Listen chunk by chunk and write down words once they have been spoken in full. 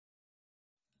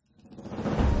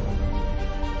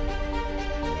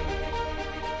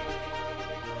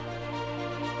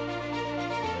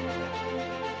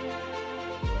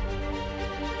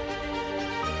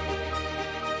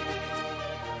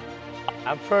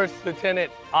I'm First Lieutenant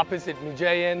Apisit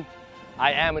Meejaiyen.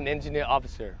 I am an engineer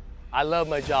officer. I love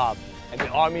my job, and the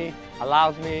Army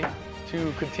allows me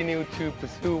to continue to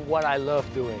pursue what I love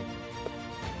doing.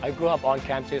 I grew up on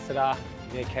Camp Jesada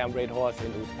near Camp Red Horse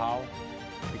in Utapao.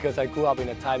 Because I grew up in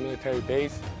a Thai military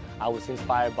base, I was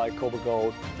inspired by Cobra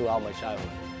Gold throughout my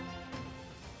childhood.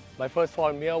 My first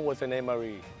foreign meal was an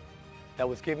MRE that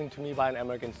was given to me by an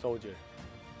American soldier.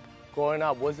 Growing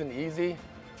up wasn't easy.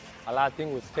 A lot of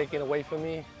things was taken away from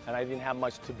me, and I didn't have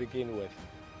much to begin with.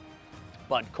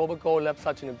 But Cobra Gold left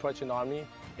such an impression on me,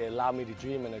 it allowed me to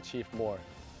dream and achieve more.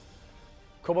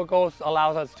 Cobra Gold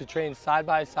allows us to train side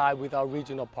by side with our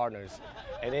regional partners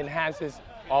and enhances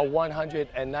our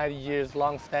 190 years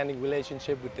long-standing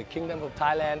relationship with the Kingdom of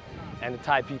Thailand and the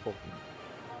Thai people.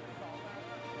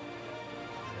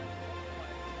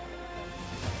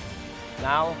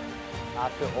 Now,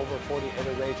 after over 40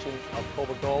 iterations of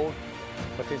Cobra Gold,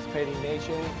 participating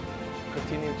nations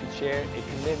continue to share a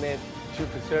commitment to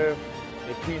preserve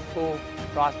a peaceful,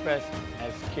 prosperous,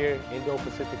 and secure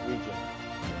Indo-Pacific region.